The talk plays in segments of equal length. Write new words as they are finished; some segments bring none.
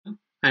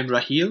I'm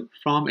Raheel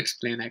from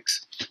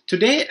explainX.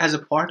 Today, as a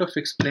part of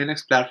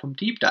explainX platform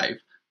deep dive,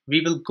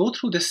 we will go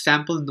through this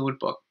sample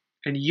notebook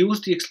and use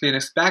the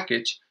explainX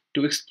package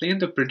to explain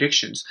the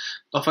predictions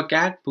of a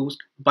CatBoost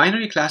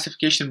binary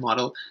classification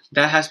model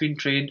that has been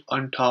trained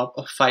on top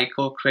of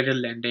FICO credit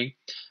lending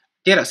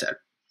dataset.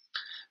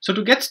 So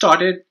to get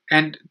started,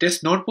 and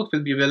this notebook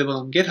will be available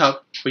on GitHub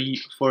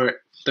for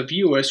the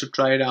viewers to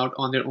try it out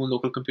on their own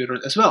local computer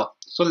as well.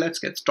 So let's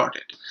get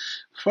started.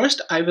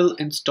 First, I will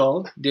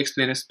install the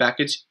explainX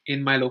package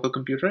in my local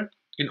computer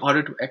in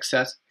order to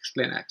access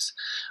explainX.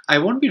 I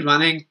won't be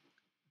running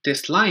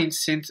this line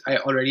since I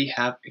already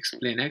have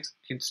explainX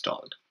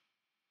installed.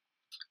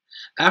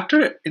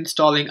 After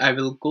installing, I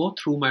will go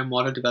through my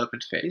model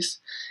development phase.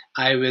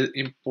 I will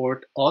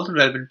import all the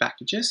relevant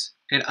packages,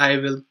 and I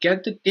will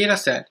get the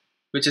dataset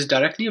which is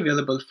directly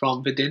available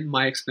from within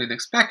my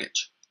explainX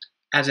package.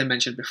 As I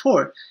mentioned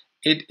before,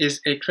 it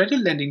is a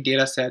credit lending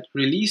dataset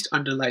released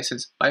under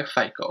license by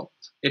FICO.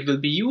 It will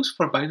be used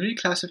for binary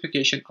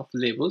classification of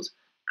labels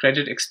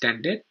credit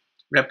extended,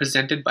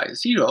 represented by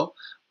 0,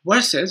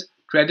 versus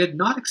credit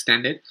not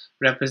extended,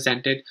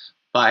 represented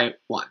by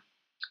 1.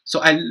 So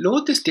I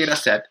load this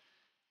dataset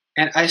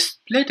and I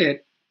split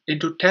it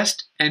into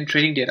test and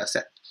training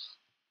dataset.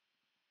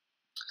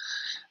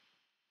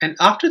 And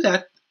after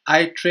that,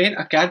 I train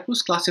a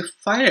CatBoost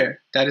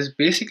classifier that is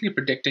basically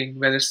predicting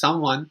whether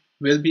someone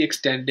will be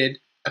extended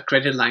a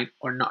credit line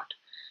or not.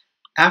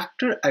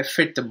 After I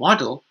fit the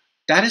model,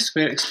 that is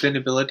where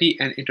explainability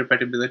and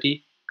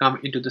interpretability come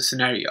into the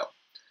scenario.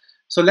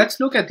 So let's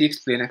look at the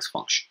explainX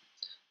function.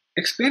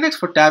 explainX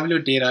for tabular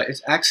data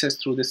is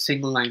accessed through this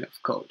single line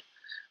of code.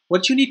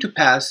 What you need to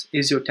pass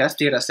is your test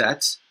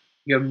datasets,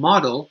 your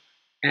model,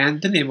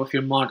 and the name of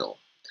your model.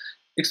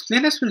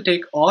 explainX will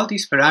take all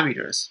these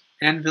parameters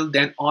and will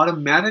then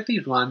automatically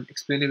run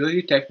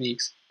explainability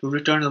techniques to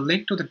return a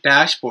link to the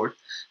dashboard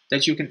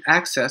that you can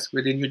access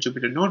within your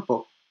Jupyter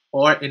notebook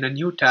or in a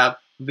new tab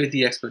with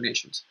the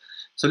explanations.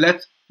 So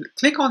let's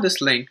click on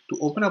this link to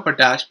open up our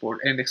dashboard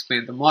and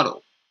explain the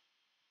model.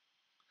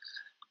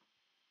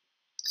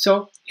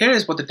 So here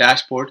is what the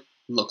dashboard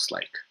looks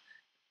like.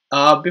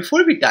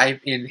 Before we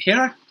dive in, here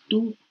are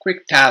two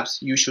quick tabs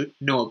you should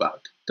know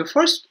about. The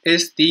first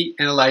is the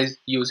analyze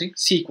using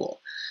SQL.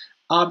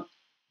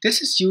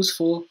 This is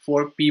useful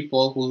for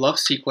people who love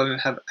SQL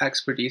and have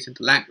expertise in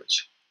the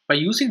language. By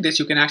using this,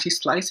 you can actually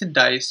slice and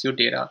dice your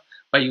data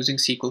by using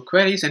SQL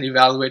queries and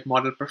evaluate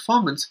model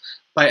performance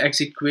by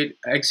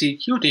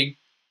executing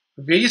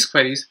various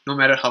queries, no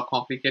matter how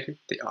complicated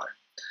they are.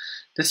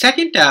 The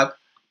second tab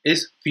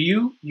is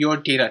View Your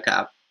Data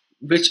tab,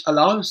 which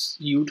allows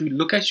you to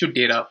look at your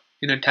data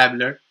in a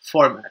tabular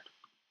format.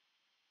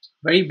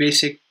 Very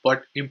basic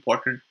but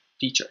important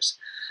features.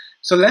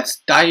 So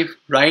let's dive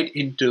right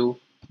into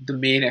the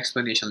main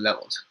explanation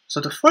levels. So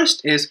the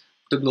first is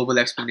the global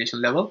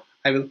explanation level.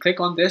 I will click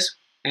on this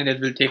and it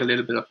will take a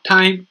little bit of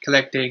time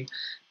collecting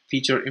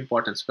feature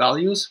importance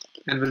values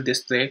and will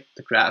display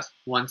the graph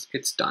once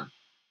it's done.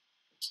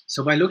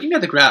 So by looking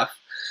at the graph,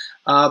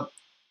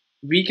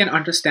 we can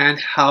understand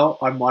how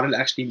our model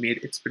actually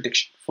made its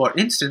prediction. For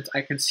instance,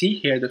 I can see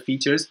here the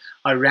features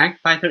are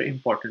ranked by their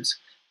importance,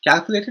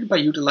 calculated by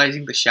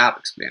utilizing the SHAP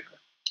explainer.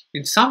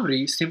 In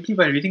summary, simply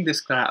by reading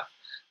this graph,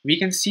 we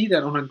can see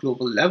that on a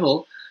global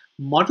level,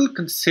 model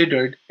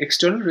considered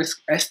external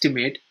risk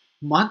estimate,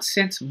 month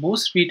since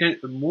most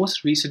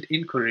recent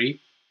inquiry,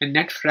 and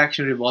net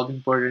fraction revolving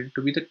burden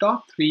to be the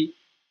top 3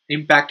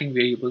 impacting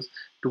variables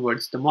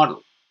towards the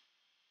model.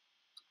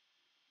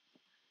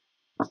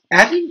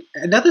 Adding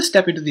another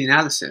step into the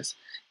analysis,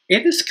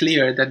 it is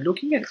clear that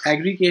looking at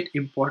aggregate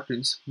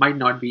importance might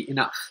not be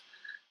enough.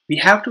 We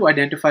have to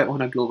identify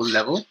on a global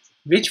level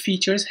which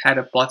features had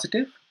a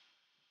positive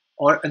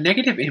or a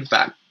negative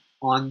impact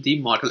on the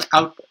model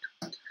output.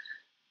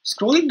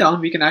 Scrolling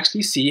down, we can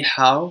actually see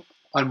how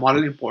our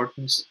model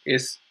importance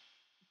is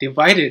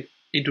divided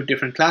into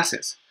different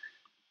classes.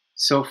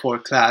 So for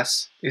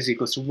class is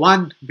equals to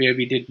 1, where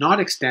we did not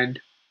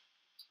extend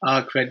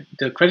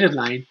the credit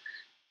line,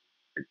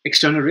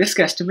 external risk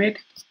estimate,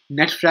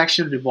 net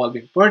fraction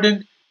revolving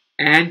burden,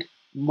 and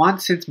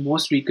month since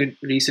most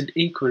recent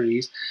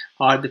inquiries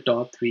are the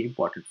top 3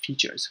 important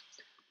features.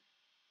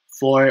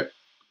 For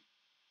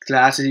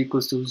class is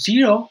equals to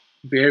 0,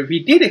 where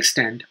we did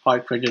extend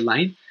our credit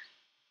line,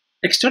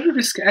 external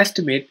risk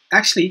estimate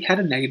actually had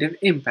a negative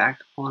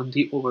impact on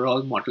the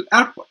overall model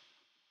output.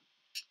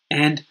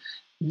 And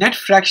net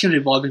fraction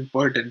revolving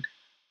burden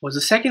was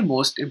the second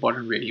most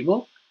important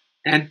variable,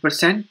 and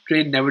percent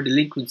trade never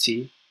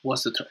delinquency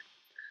was the third.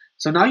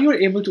 So now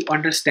you're able to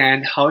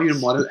understand how your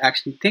model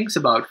actually thinks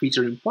about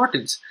feature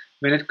importance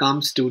when it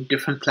comes to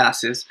different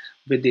classes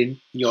within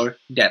your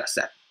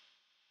dataset.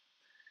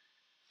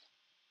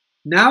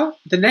 Now,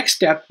 the next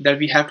step that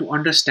we have to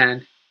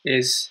understand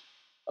is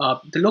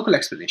the local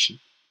explanation.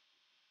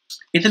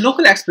 In the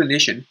local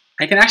explanation,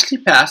 I can actually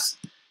pass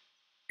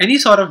any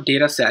sort of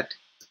data set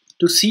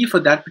to see for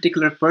that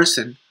particular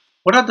person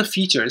what are the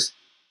features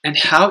and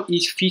how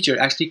each feature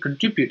actually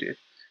contributed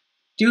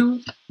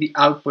to the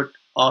output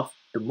of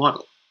the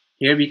model.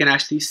 Here we can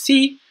actually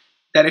see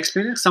that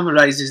explainX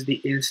summarizes the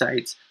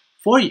insights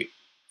for you.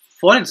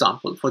 For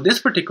example, for this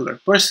particular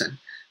person,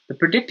 the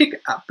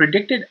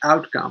predicted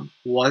outcome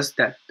was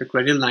that the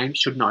credit line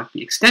should not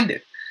be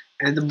extended,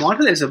 and the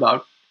model is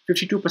about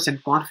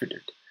 52%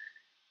 confident.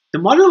 The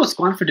model was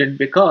confident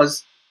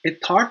because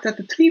it thought that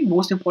the three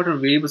most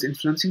important variables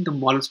influencing the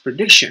model's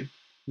prediction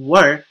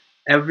were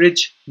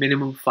average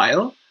minimum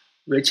file,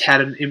 which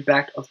had an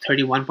impact of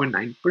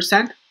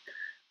 31.9%,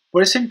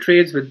 percent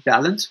trades with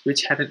balance,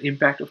 which had an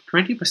impact of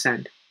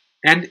 20%,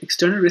 and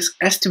external risk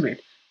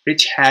estimate,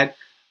 which had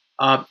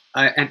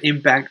an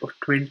impact of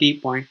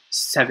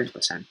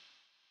 20.7%.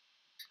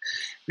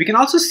 We can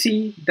also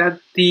see that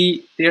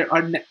there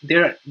are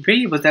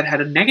variables that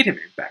had a negative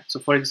impact. So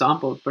for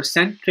example,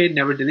 percent trade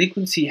never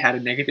delinquency had a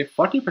negative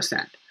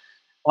 40%,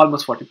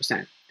 almost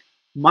 40%.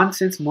 Month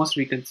since most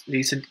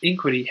recent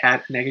inquiry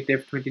had a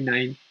negative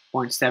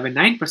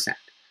 29.79%.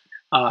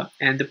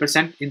 And the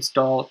percent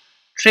install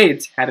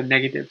trades had a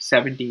negative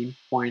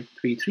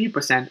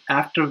 17.33%,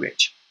 after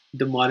which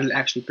the model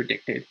actually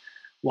predicted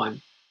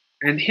 1.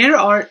 And here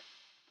are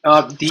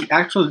the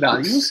actual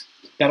values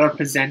that are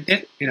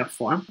presented in a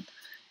form.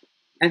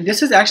 And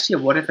this is actually a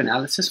what-if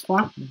analysis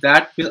form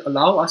that will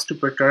allow us to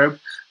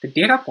perturb the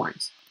data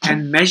points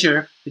and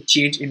measure the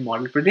change in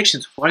model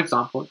predictions. For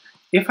example,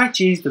 if I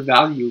change the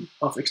value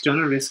of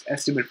external risk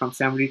estimate from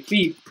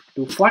 73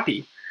 to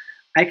 40,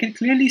 I can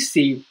clearly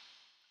see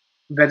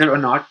whether or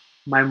not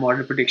my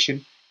model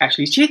prediction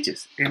actually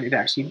changes, and it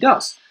actually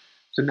does.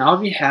 So now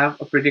we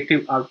have a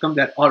predictive outcome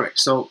that, alright,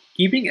 so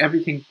keeping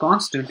everything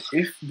constant,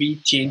 if we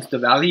change the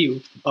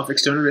value of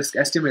external risk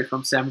estimate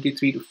from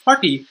 73 to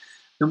 40,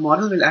 the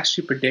model will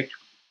actually predict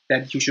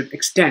that you should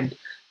extend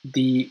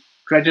the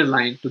credit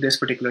line to this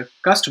particular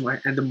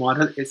customer, and the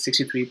model is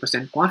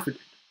 63%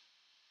 confident.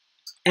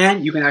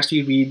 And you can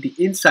actually read the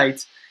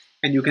insights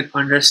and you can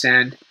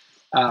understand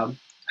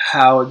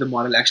how the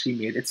model actually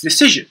made its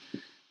decision.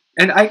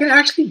 And I can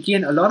actually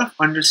gain a lot of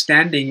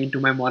understanding into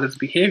my model's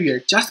behavior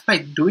just by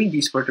doing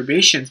these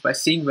perturbations, by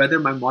seeing whether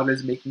my model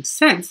is making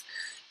sense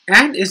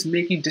and is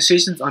making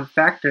decisions on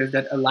factors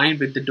that align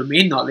with the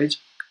domain knowledge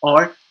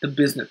or the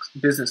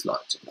business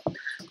logic.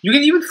 You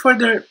can even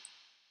further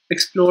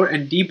explore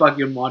and debug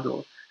your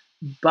model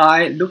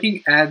by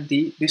looking at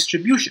the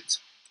distributions.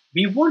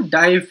 We won't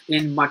dive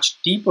in much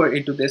deeper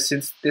into this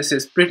since this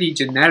is pretty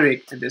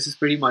generic and this is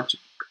pretty much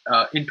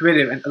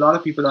intuitive, and a lot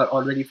of people are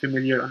already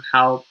familiar on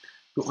how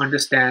to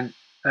understand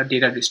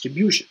data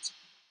distributions.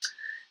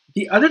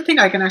 The other thing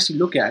I can actually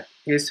look at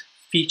is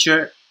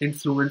feature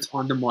influence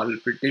on the model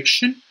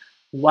prediction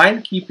while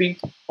keeping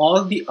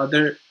all the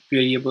other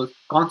variables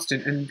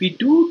constant, and we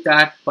do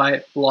that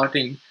by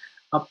plotting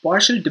a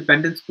partial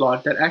dependence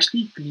plot that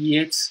actually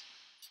creates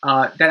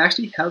that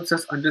actually helps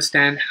us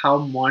understand how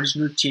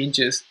marginal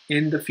changes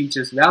in the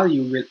feature's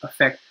value will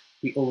affect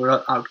the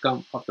overall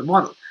outcome of the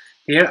model.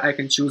 Here I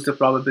can choose the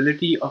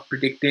probability of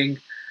predicting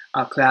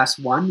class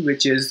 1,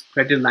 which is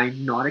credit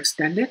line not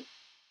extended,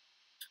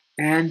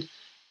 and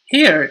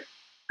here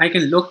I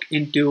can look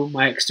into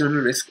my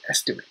external risk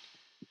estimate.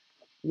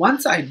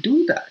 Once I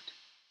do that,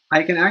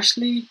 I can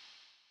actually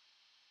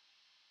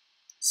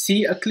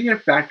see a clear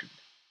pattern,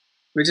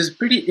 which is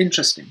pretty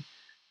interesting,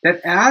 that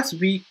as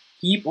we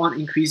keep on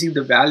increasing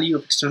the value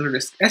of external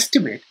risk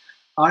estimate,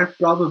 our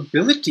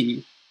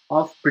probability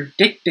of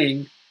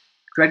predicting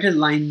credit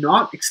line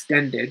not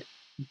extended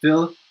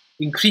will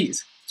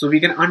increase. So we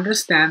can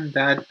understand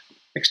that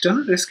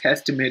external risk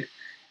estimate,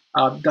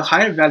 the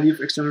higher value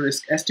of external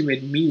risk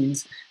estimate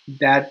means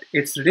that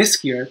it's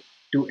riskier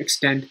to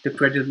extend the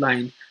credit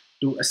line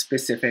to a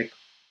specific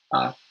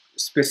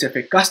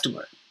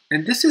customer.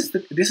 And this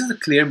is a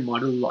clear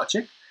model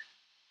logic,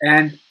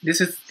 and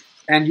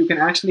you can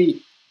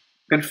actually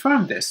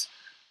confirm this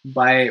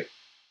by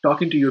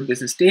talking to your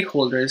business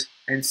stakeholders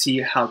and see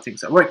how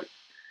things are working.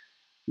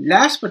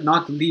 Last but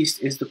not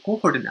least is the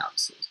cohort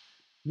analysis.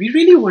 We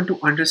really want to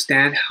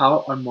understand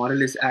how our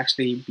model is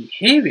actually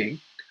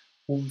behaving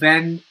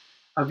when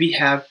we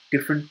have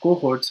different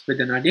cohorts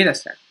within our data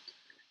set.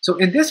 So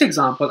in this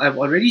example, I've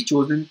already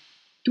chosen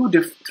two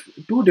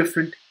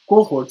different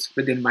cohorts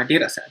within my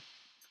data set.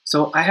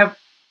 So I have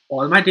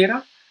all my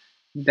data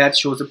that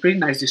shows a pretty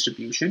nice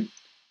distribution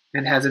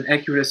and has an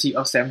accuracy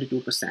of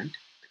 72%.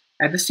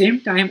 At the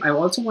same time, I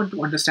also want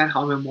to understand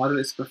how my model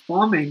is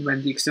performing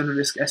when the external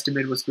risk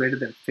estimate was greater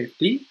than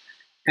 50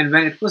 and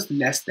when it was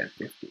less than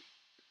 50.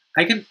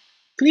 I can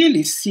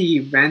clearly see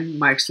when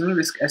my external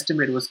risk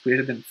estimate was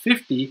greater than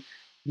 50,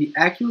 the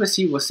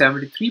accuracy was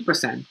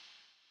 73%,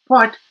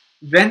 but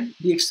when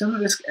the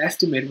external risk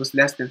estimate was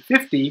less than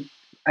 50,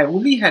 I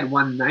only had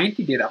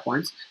 190 data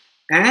points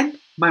and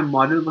my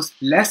model was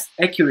less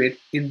accurate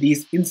in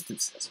these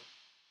instances.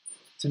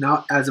 So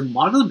now as a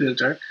model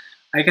builder,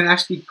 I can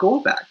actually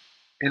go back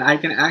and I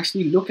can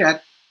actually look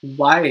at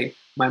why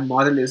my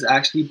model is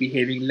actually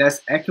behaving less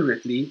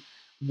accurately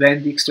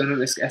when the external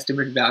risk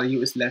estimate value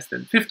is less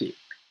than 50.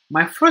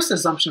 My first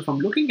assumption from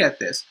looking at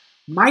this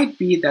might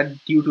be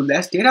that due to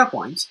less data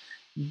points,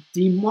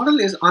 the model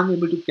is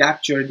unable to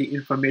capture the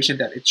information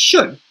that it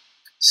should.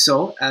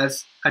 So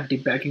as a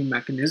debugging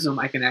mechanism,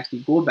 I can actually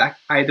go back,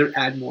 either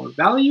add more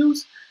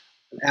values,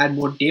 add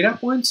more data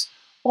points,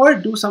 or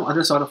do some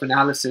other sort of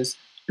analysis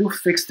to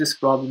fix this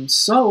problem,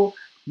 so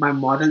my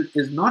model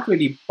is not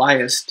really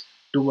biased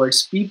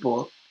towards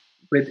people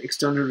with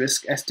external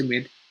risk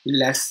estimate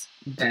less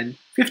than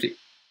 50.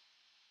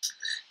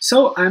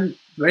 So I'm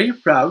very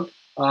proud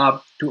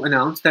to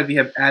announce that we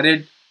have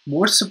added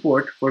more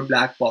support for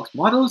black box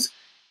models,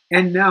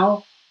 and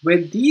now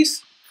with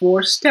these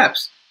 4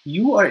 steps,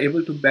 you are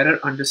able to better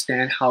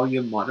understand how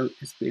your model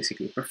is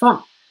basically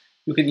performed.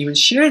 You can even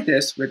share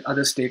this with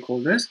other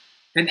stakeholders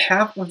and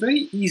have a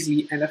very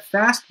easy and a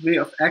fast way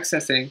of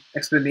accessing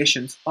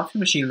explanations of your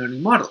machine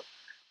learning model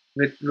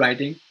with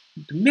writing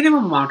the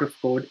minimum amount of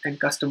code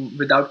and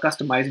without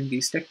customizing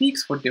these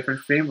techniques for different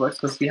frameworks,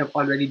 because we have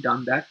already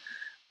done that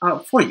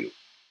for you.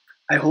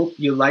 I hope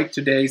you liked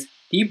today's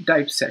deep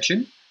dive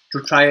session.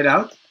 To try it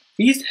out,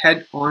 please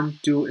head on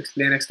to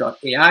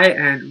explainX.ai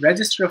and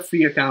register a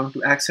free account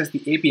to access the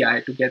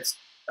API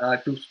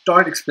to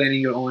start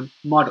explaining your own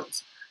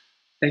models.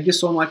 Thank you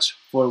so much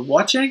for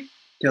watching.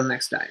 Till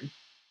next time.